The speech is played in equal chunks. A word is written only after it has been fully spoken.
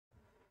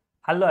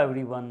Hello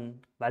everyone,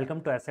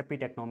 welcome to SAP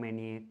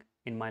Technomaniac.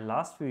 In my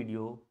last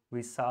video,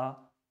 we saw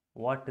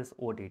what is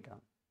OData.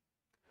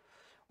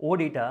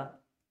 OData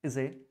is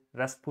a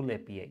RESTful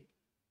API.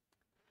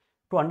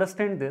 To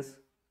understand this,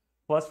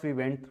 first we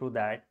went through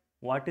that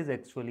what is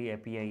actually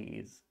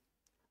API is.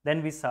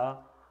 Then we saw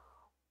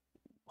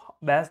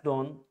based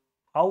on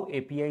how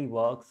API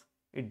works,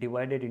 it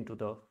divided into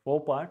the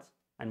four parts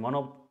and one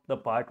of the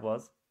part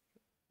was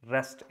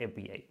REST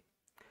API.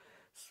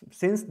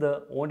 Since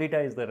the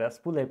OData is the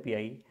RESTful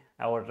API,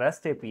 our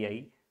REST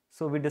API,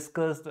 so we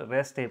discussed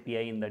REST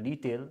API in the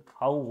detail,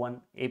 how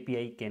one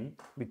API can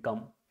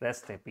become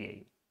REST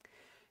API.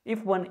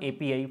 If one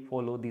API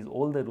follow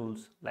all the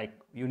rules like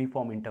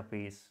uniform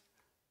interface,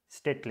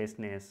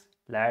 statelessness,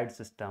 layered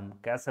system,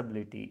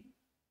 cacheability,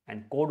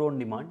 and code on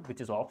demand,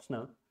 which is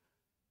optional,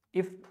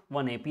 if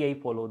one API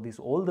follow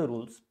all the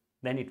rules,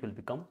 then it will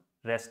become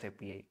REST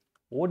API.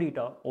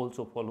 OData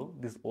also follow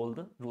all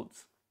the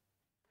rules.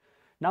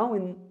 Now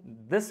in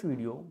this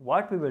video,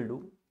 what we will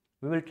do,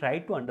 we will try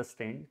to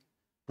understand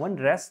one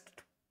REST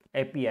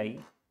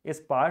API is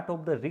part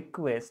of the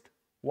request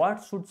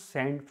what should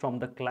send from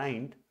the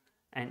client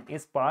and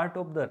is part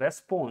of the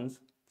response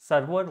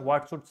server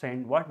what should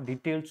send, what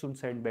details should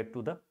send back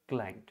to the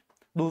client.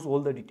 Those all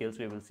the details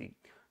we will see.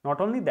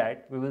 Not only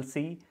that, we will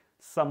see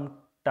some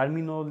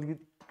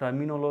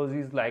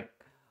terminologies like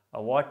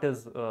what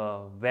is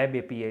web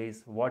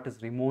APIs, what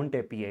is remote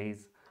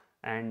APIs,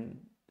 and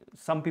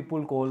some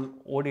people call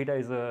OData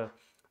is a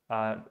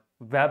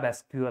web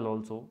SQL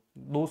also.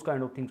 Those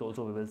kind of things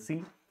also we will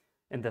see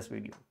in this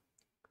video.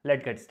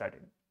 Let's get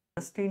started.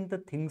 Understand the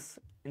things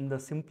in the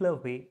simpler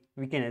way,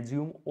 we can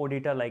assume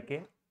OData like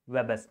a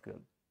web SQL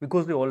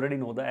because we already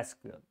know the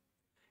SQL.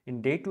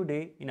 In day to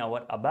day in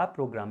our ABAP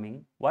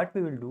programming, what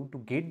we will do to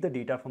get the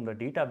data from the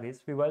database,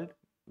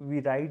 we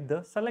write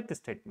the select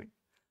statement.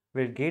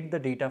 We'll get the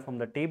data from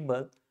the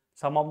table,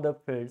 some of the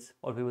fields,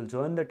 or we will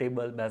join the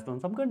table based on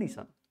some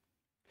condition.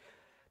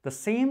 The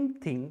same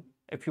thing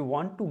if you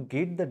want to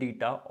get the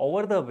data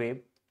over the web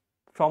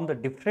from the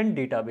different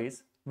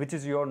database which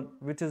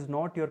is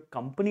not your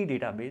company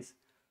database,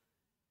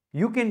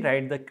 you can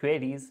write the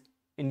queries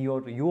in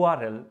your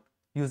URL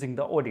using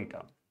the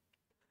OData.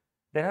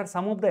 There are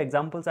some of the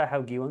examples I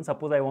have given.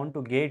 Suppose I want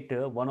to get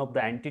one of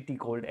the entity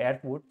called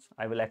airports.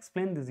 I will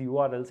explain these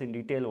URLs in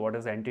detail, what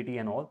is entity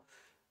and all.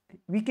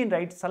 We can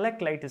write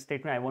select light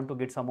statement. I want to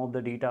get some of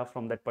the data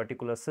from that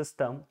particular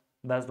system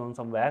based on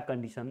some where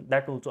condition,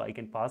 that also I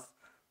can pass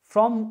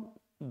from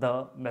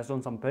the based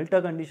on some filter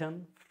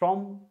condition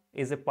from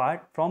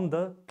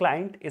the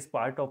client is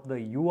part of the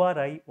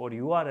URI or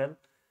URL,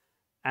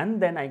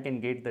 and then I can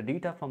get the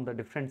data from the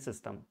different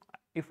system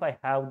if I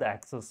have the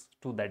access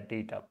to that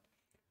data.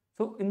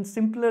 So in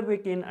simpler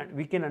way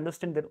we can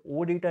understand that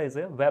OData is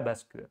a web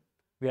SQL.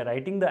 We are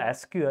writing the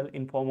SQL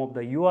in form of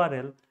the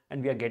URL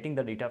and we are getting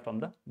the data from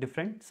the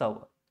different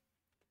server.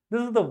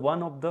 This is the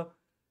one of the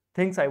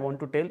things I want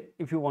to tell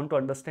if you want to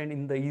understand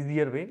in the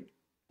easier way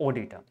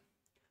OData.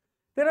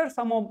 There are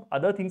some of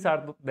other things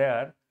are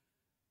there,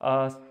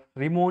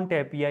 remote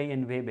API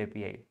and web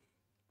API.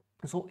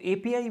 So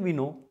API we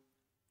know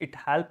it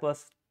helps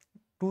us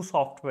to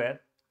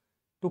software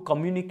to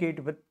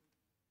communicate with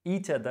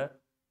each other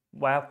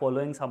via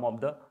following some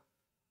of the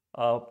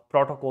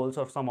protocols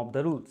or some of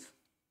the rules.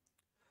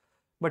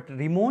 But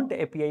remote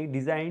API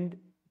designed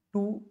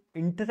to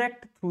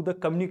interact through the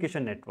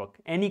communication network,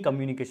 any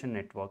communication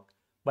network.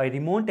 By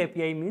remote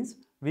API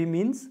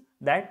means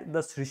that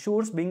the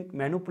resource being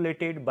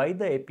manipulated by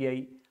the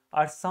API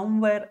are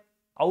somewhere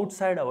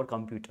outside our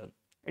computer.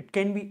 It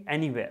can be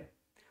anywhere,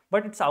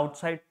 but it's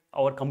outside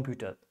our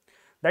computer.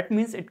 That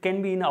means it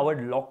can be in our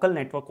local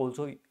network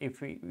also.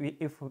 If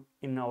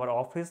in our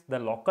office the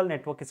local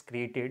network is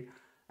created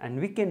and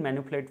we can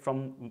manipulate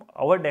from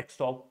our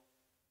desktop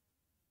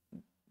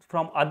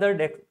from other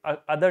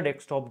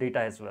desktop data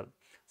as well.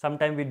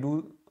 Sometimes we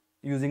do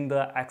using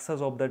the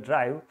access of the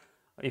drive.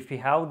 If we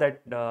have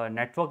that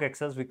network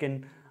access, we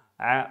can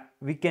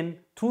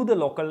through the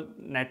local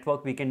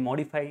network we can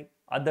modify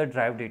other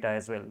drive data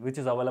as well, which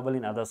is available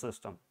in other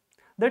system.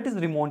 That is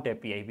remote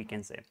API we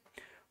can say.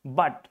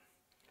 But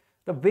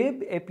the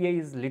web API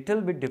is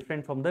little bit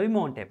different from the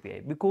remote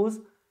API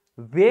because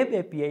web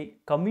API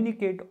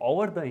communicate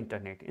over the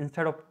internet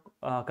instead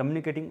of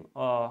communicating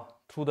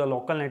through the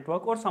local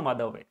network or some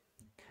other way.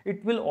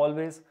 It will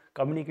always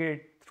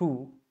communicate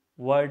through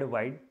World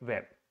Wide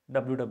Web,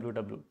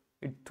 www.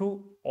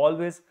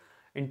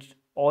 It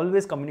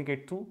always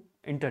communicate through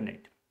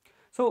internet.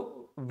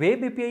 So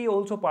web API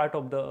also part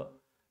of the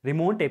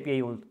remote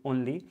API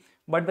only,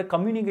 but the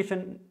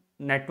communication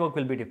network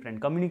will be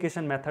different.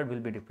 Communication method will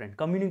be different.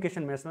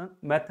 Communication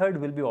method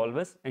will be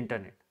always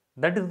internet.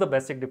 That is the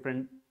basic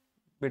difference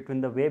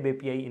between the web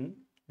API and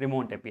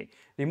remote API.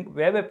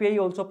 Web API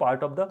also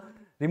part of the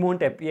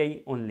remote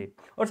API only,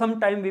 or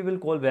sometime we will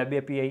call web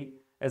API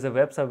as a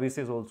web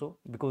services also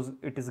because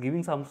it is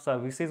giving some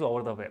services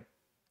over the web.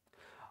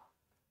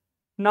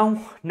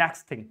 Now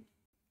next thing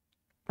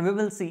we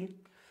will see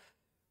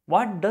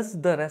what does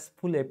the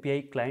RESTful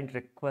API client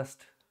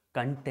request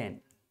contain.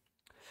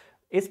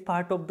 is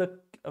part of the,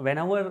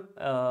 whenever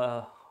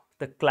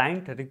the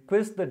client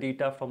requests the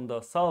data from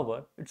the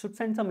server, it should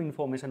send some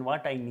information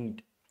what I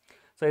need.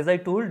 So as I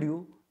told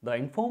you, the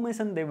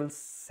information they will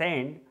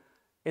send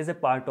is a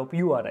part of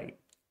URI.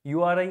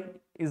 URI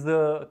is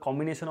the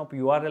combination of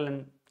URL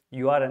and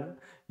URN.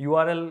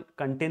 URL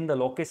contain the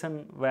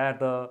location where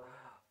the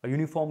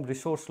uniform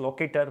resource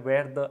locator,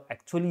 where the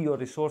actually your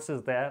resource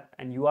is there,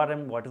 and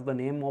URN, what is the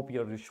name of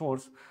your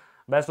resource.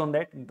 Based on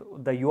that,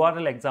 the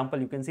URL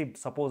example, you can see,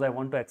 suppose I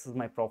want to access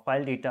my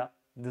profile data.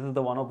 This is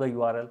the one of the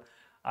URL.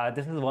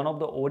 This is one of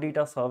the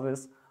OData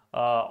service,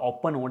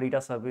 open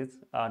OData service,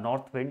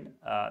 Northwind.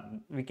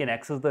 We can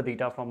access the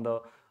data from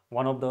the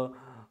one of the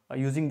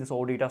using this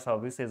OData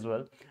service as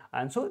well.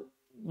 And so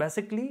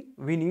basically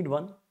we need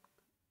one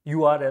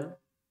URL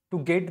to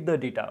get the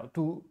data,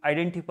 to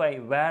identify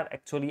where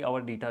actually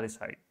our data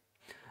reside.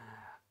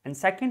 And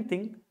second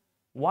thing,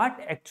 what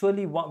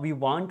actually we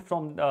want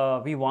from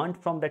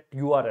that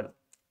URL.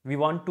 We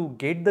want to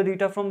get the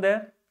data from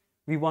there,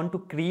 we want to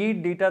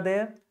create data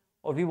there,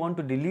 or we want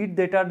to delete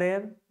data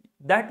there.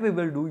 That we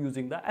will do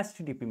using the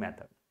HTTP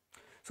method.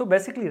 So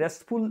basically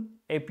RESTful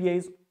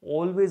APIs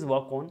always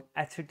work on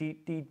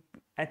HTTP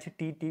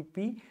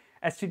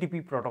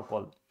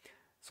protocol.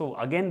 So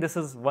again, this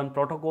is one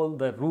protocol,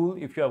 the rule.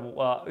 If you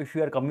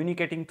are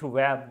communicating through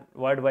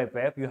World Wide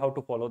Web, you have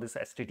to follow this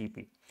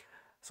HTTP.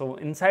 So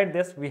inside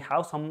this, we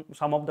have some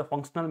of the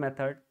functional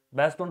method.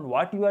 Based on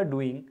what you are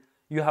doing,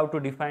 you have to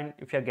define.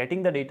 If you are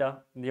getting the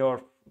data,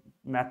 your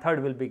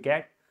method will be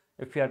get.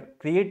 If you are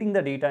creating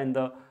the data in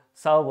the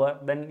server,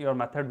 then your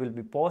method will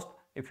be post.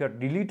 If you are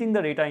deleting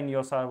the data in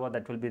your server,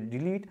 that will be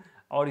delete.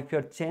 Or if you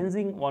are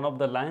changing one of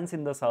the lines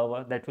in the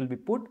server, that will be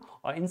put.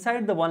 Or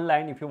inside the one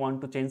line, if you want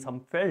to change some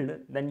field,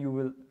 then you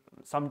will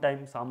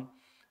sometimes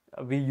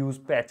we use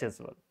patch as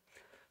well.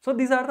 So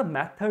these are the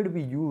method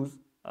we use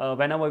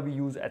whenever we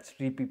use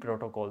HTTP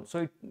protocol.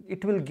 So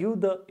it will give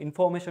the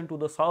information to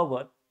the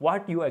server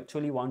what you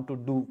actually want to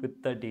do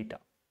with the data.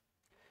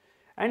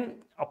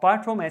 And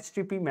apart from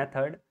HTTP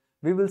method,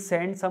 we will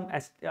send some,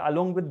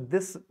 along with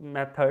this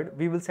method,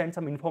 we will send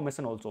some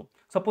information also.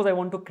 Suppose I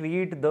want to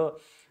create the,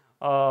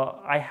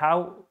 I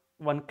have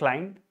one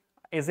client.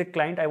 As a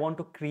client, I want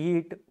to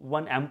create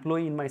one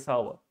employee in my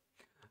server,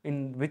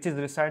 in which is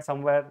reside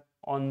somewhere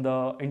on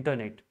the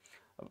internet.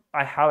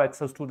 I have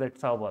access to that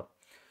server.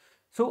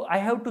 So I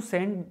have to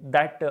send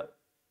that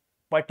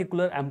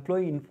particular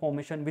employee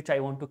information which I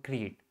want to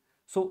create.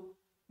 So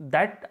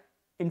that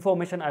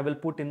information I will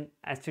put in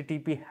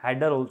HTTP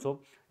header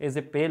also as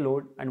a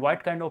payload, and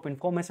what kind of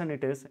information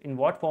it is, in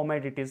what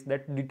format it is,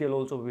 that detail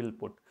also we will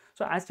put.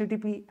 So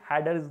HTTP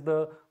header is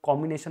the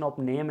combination of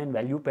name and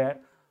value pair,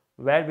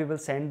 where we will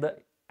send the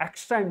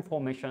extra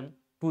information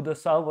to the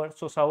server,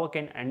 so server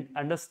can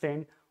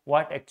understand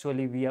what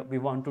actually we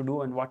want to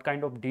do and what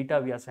kind of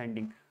data we are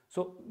sending.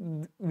 So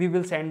we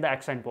will send the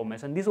extra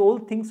information. These all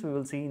things we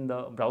will see in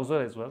the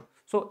browser as well.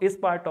 So is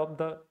part of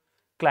the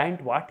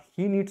client what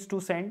he needs to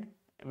send.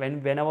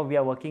 Whenever we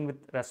are working with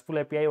RESTful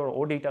API or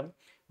OData,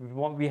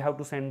 we have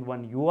to send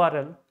one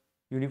URL,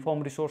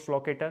 uniform resource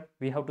locator.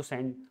 We have to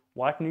send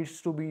what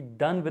needs to be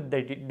done with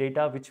the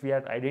data which we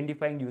are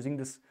identifying using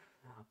this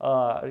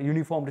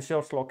uniform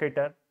resource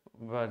locator,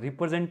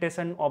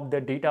 representation of the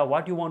data,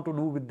 what you want to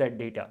do with that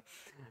data.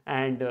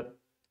 And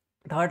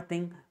third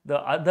thing, the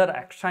other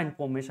extra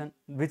information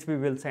which we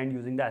will send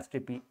using the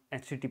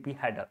HTTP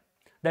header.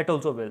 That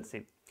also we'll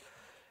see.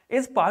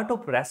 Is part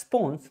of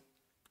response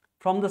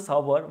from the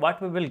server. What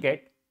we will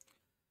get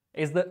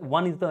is the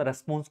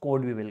response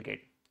code we will get.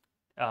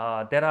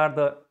 There are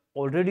the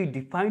already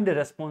defined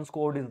response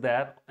code is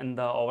there in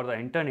over the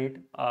internet.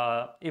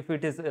 If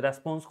it is a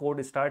response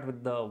code, start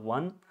with the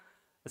 1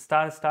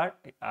 start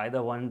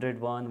either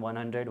 101,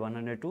 100,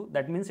 102.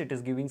 That means it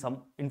is giving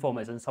some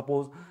information.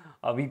 Suppose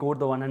we got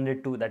the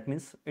 102, that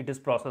means it is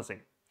processing.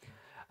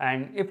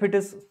 And if it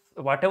is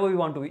whatever we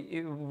want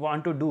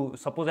to do,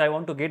 suppose I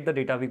want to get the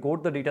data, we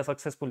got the data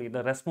successfully,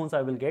 the response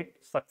I will get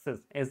success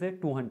as a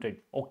 200.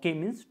 Okay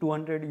means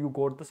 200 you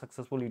got the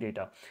successfully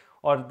data.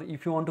 Or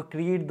if you want to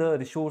create the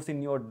resource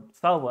in your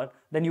server,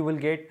 then you will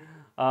get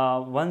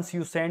once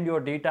you send your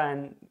data,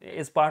 and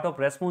as part of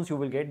response you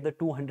will get the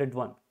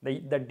 201.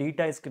 The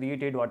data is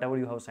created whatever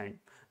you have sent.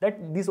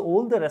 These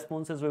all the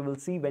responses we will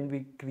see when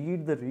we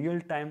create the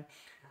real-time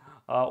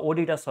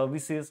OData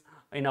services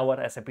in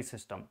our SAP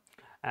system.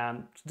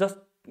 And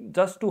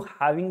just to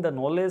having the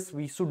knowledge,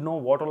 we should know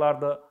what all are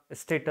the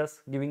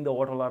status, giving the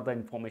what all are the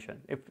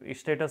information. If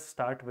status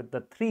start with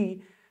the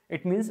 3,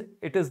 it means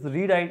it is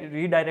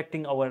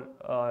redirecting our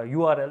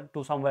URL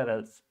to somewhere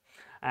else.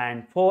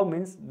 And 4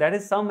 means there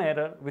is some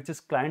error which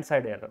is client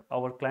side error.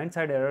 Our client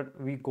side error,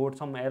 we got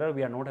some error,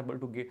 we are not able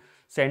to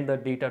send the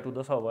data to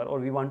the server, or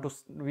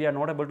we are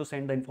not able to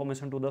send the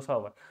information to the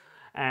server.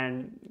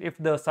 And if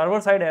the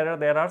server side error,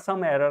 there are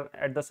some error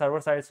at the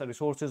server side, so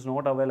resource is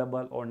not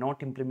available or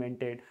not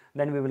implemented,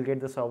 then we will get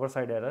the server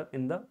side error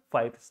in the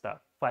 5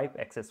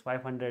 access,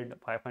 500,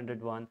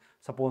 501.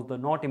 Suppose the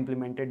not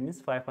implemented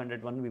means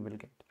 501 we will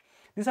get.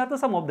 These are the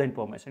some of the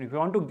information. If you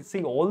want to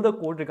see all the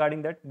code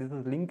regarding that,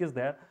 link is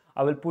there.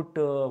 I will put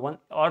one,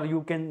 or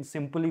you can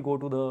simply go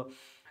to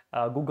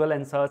the Google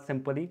and search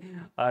simply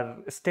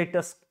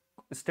status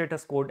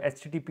code,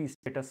 HTTP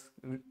status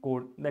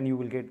code, then you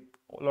will get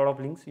a lot of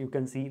links. You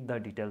can see the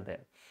detail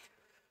there.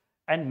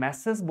 And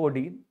message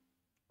body,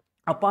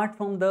 apart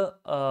from the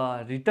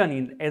return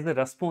in as a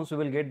response, we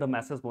will get the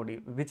message body,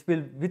 which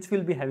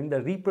will be having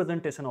the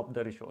representation of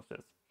the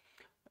resources.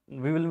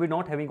 We will be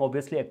not having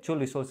obviously actual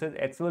resources.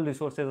 Actual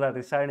resources are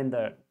reside in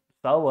the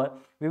server.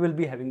 We will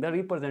be having the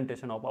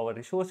representation of our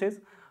resources.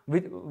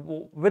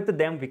 With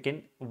them we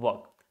can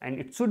work, and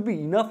it should be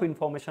enough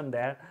information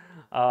there,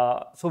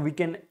 so we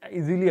can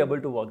easily able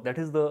to work. That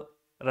is the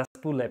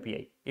RESTful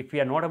API. If we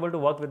are not able to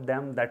work with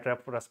them, that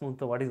response,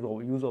 what is the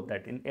use of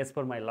that? As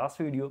per my last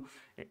video,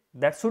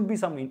 that should be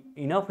some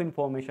enough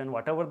information.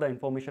 Whatever the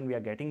information we are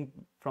getting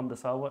from the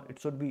server, it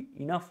should be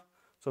enough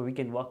so we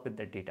can work with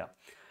that data.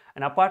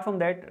 And apart from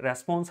that,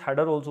 response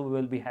header also we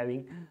will be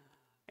having.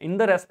 In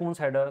the response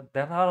header,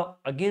 there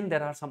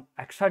are some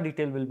extra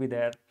detail will be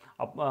there.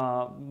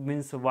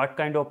 Means what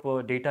kind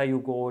of data you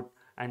got,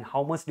 and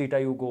how much data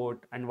you got,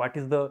 and what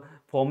is the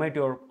format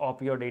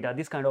of your data.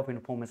 This kind of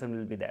information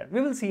will be there. We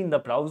will see in the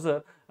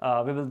browser.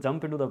 We will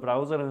jump into the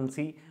browser and we'll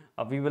see.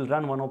 We will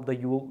run one of the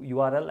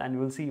URL and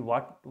we will see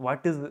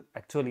what is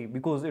actually,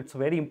 because it's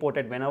very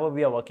important whenever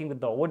we are working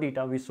with the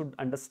OData, we should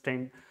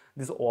understand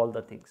all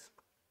the things.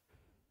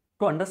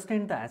 To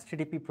understand the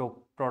HTTP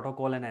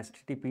protocol and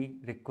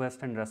HTTP request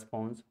and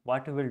response,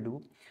 what we will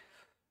do,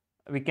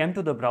 we came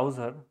to the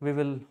browser, we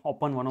will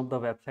open one of the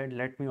website.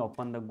 Let me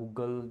open the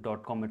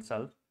google.com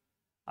itself,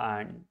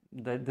 and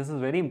this is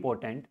very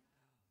important.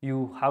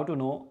 You have to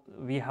know,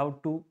 we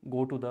have to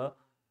go to the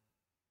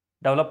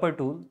developer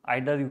tool.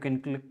 Either you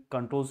can click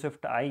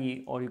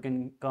Ctrl+Shift+I, or you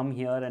can come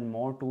here and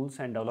more tools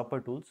and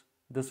developer tools.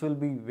 This will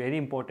be very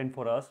important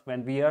for us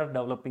when we are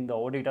developing the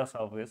OData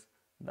service,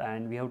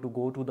 and we have to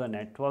go to the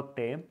network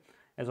tab.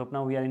 As of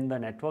now we are in the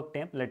network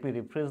tab. Let me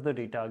refresh the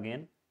data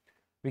again.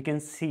 We can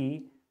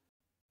see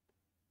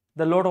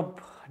the lot of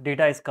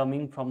data is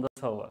coming from the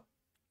server.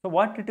 So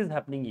what it is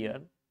happening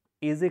here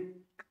is a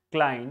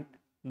client,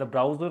 the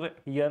browser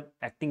here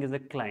acting as a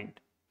client,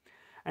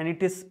 and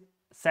it is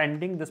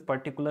sending this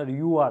particular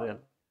URL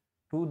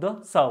to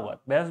the server.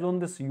 Based on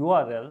this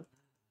URL,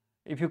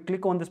 if you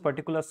click on this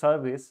particular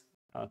service,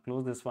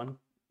 close this one,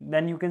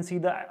 then you can see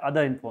the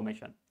other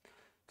information.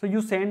 So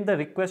you send the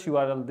request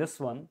URL, this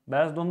one,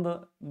 based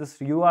on this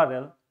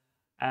URL,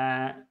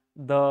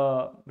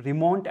 the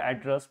remote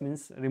address,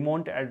 means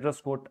remote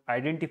address got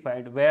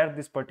identified where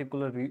this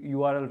particular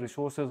URL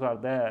resources are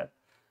there,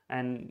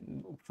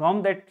 and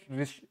from that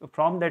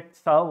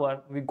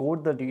server we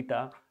got the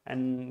data,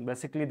 and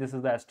basically this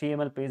is the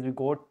HTML page. We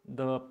got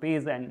the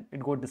page and it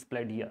got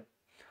displayed here.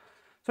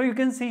 So you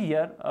can see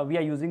here we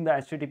are using the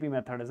HTTP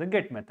method as a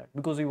get method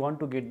because we want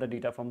to get the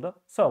data from the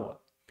server.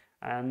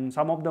 And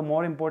some of the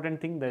more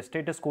important thing, the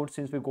status code,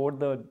 since we got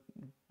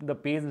the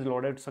page is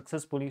loaded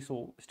successfully,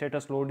 so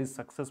status load is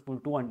successful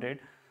 200.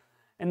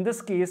 In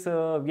this case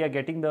we are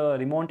getting the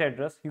remote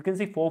address. You can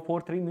see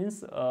 443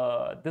 means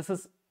this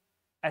is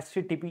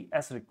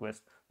HTTPS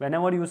request.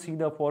 Whenever you see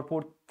the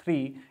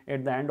 443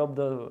 at the end of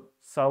the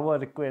server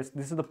request,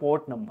 this is the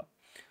port number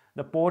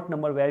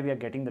where we are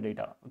getting the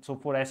data. So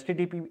for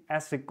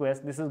HTTPS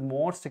request, this is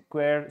more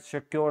secure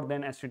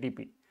than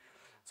HTTP.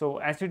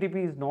 So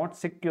HTTP is not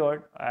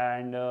secured,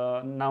 and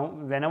now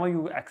whenever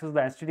you access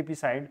the HTTP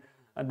side,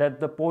 that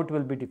the port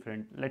will be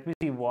different. Let me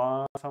see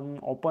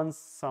open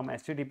some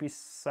HTTP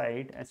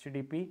site,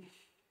 HTTP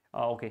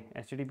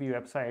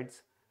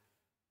websites.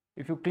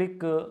 If you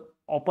click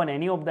open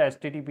any of the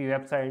HTTP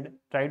website,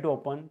 try to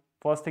open,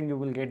 first thing you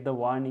will get the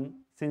warning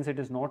since it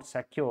is not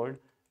secured.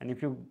 And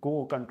if you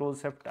go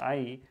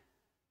Ctrl+Shift+I,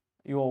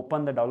 you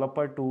open the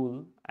developer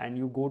tool and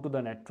you go to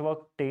the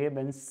network tab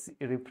and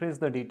refresh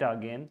the data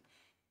again.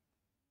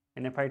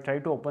 And if I try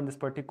to open this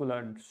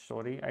particular,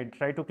 I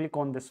try to click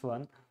on this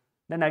one,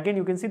 then again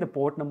you can see the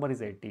port number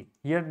is 80.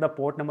 Here the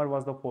port number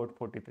was the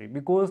 443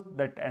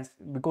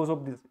 because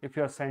of this. If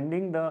you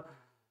are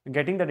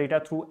getting the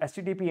data through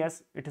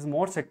HTTPS, it is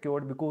more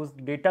secured because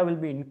data will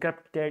be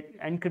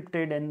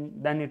encrypted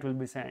and then it will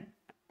be sent.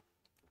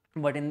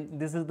 But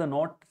this is the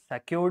not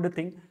secured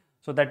thing.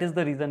 So that is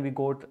the reason we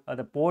got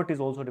the port is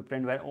also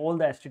different, where all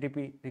the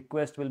HTTP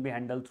request will be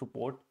handled through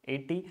port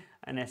 80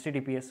 and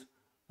HTTPS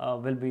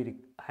will be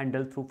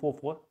handled through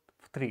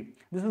 443.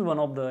 This is one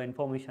of the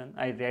information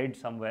I read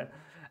somewhere.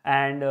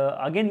 And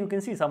again you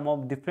can see some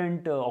of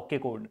different OK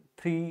code,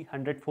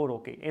 304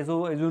 OK. As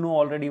you know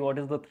already what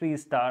is the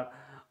 3-star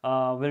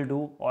will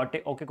do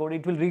OK code,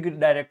 it will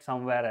redirect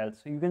somewhere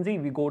else. So you can see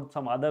we got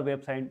some other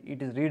website,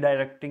 it is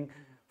redirecting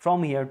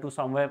from here to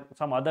some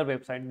other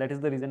website. That is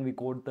the reason we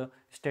code the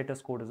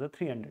status code as a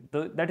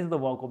 300. That is the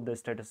work of the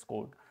status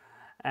code.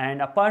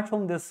 And apart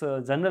from this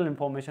general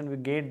information, we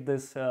get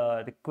this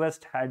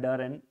request header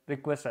and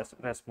request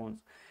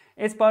response.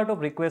 As part of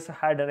request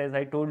header, as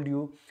I told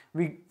you,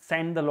 we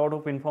send a lot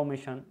of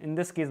information. In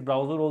this case,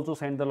 browser also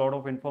sends a lot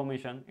of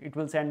information. It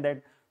will send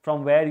that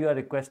from where you are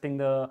requesting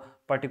the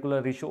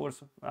particular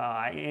resource.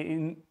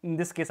 In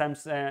this case, I'm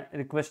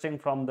requesting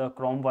from the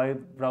Chrome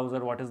web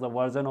browser, what is the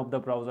version of the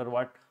browser,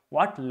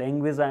 what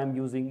language I am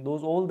using,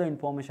 those all the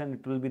information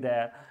it will be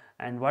there,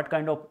 and what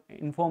kind of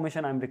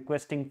information I'm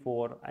requesting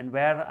for, and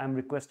where I'm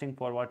requesting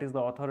for, what is the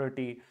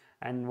authority,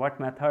 and what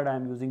method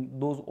I'm using.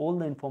 Those all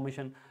the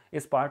information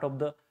is part of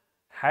the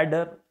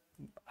header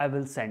I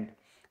will send,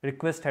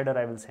 request header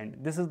I will send.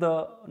 This is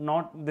the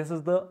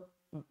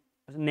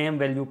name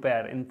value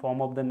pair in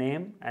form of the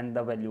name and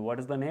the value. What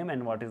is the name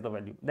and what is the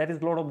value? There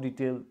is a lot of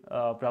detail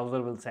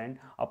browser will send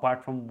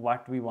apart from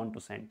what we want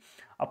to send.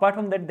 Apart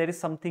from that, there is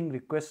something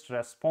request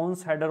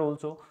response header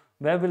also,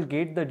 where we'll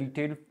get the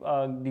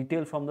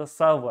detail from the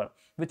server,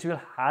 which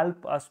will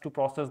help us to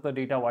process the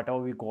data whatever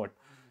we got.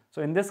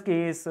 So in this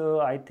case,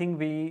 I think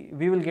we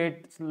will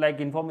get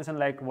like information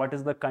like what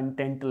is the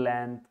content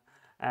length,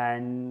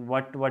 and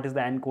what is the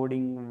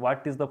encoding,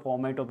 what is the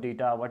format of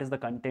data, what is the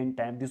content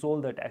type, this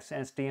all that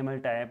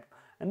HTML type,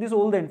 and this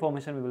all the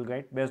information we will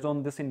get. Based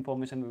on this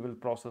information, we will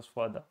process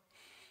further.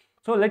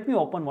 So let me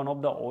open one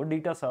of the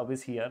OData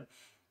service here.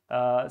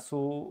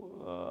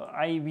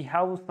 We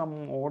have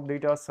some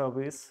OData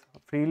service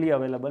freely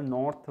available,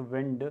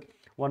 Northwind,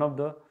 one of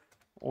the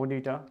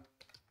OData.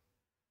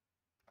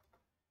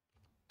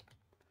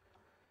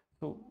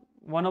 So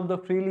one of the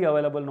freely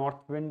available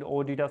Northwind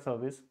OData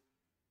service.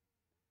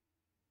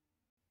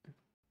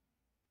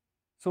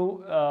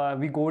 So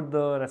we got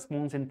the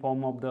response in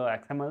form of the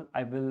XML.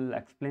 I will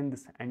explain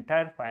this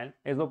entire file.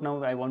 As of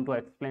now, I want to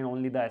explain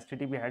only the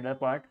HTTP header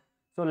part.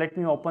 So let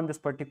me open this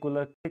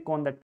particular, click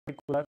on that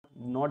particular,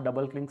 not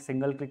double click,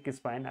 single click is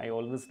fine. I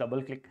always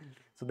double click.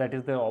 So that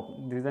is the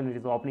reason it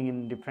is opening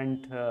in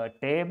different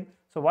tab.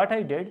 So what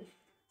I did,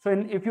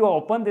 if you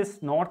open this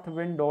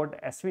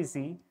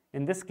northwind.svc,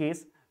 in this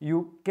case,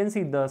 you can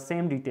see the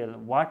same detail.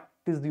 What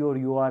is your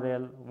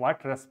URL,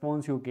 what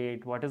response you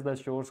get, what is the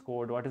source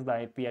code, what is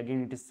the IP.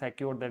 Again, it is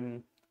secured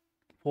than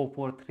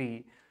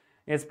 443.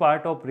 As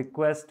part of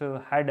request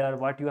header,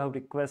 what you have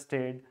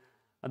requested,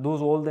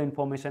 those all the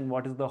information,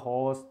 what is the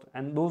host,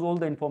 and those all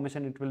the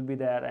information it will be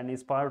there. And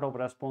as part of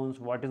response,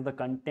 what is the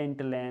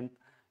content length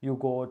you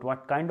got,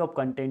 what kind of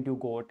content you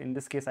got. In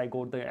this case, I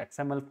got the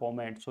XML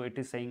format, so it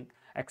is saying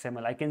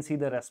XML. I can see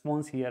the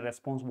response here,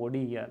 response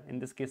body here. In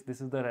this case, this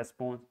is the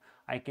response.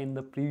 I can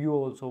the preview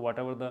also,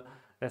 whatever the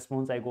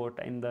response I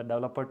got in the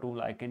developer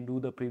tool, I can do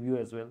the preview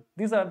as well.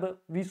 These are the,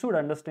 we should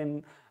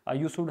understand,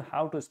 you should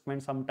have to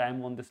spend some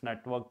time on this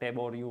network tab,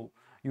 or you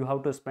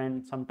have to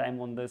spend some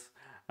time on this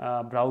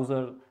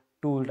browser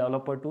tool,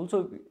 developer tool.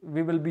 So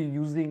we will be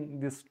using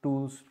these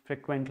tools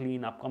frequently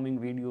in upcoming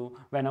video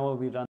whenever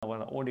we run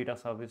our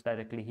OData service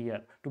directly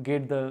here to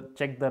get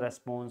check the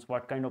response,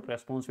 what kind of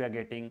response we are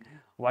getting,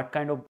 what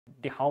kind of,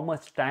 how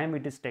much time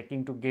it is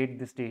taking to get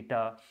this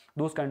data.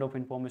 Those kind of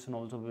information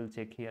also we'll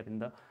check here in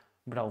the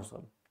browser.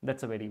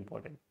 That's a very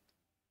important.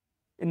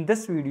 In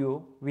this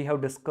video, we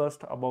have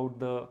discussed about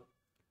the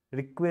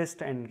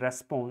request and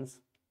response,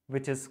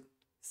 which is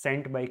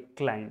sent by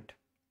client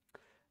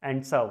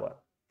and server.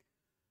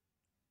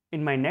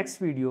 In my next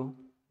video,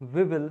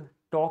 we will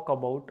talk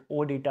about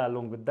OData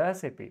along with the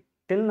SAP.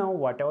 Till now,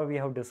 whatever we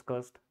have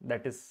discussed,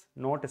 that is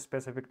not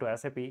specific to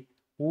SAP.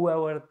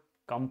 Whoever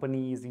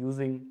company is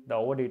using the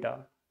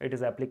OData, it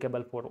is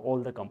applicable for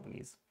all the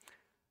companies.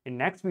 In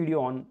next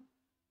video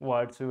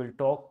onwards, we will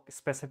talk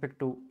specific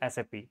to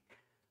SAP.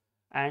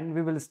 And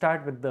we will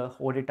start with the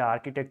OData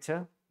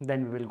architecture,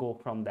 then we will go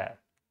from there.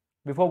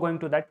 Before going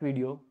to that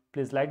video,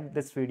 please like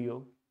this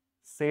video,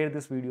 share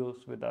these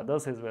videos with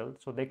others as well,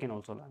 so they can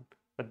also learn.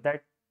 With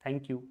that,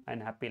 thank you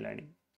and happy learning.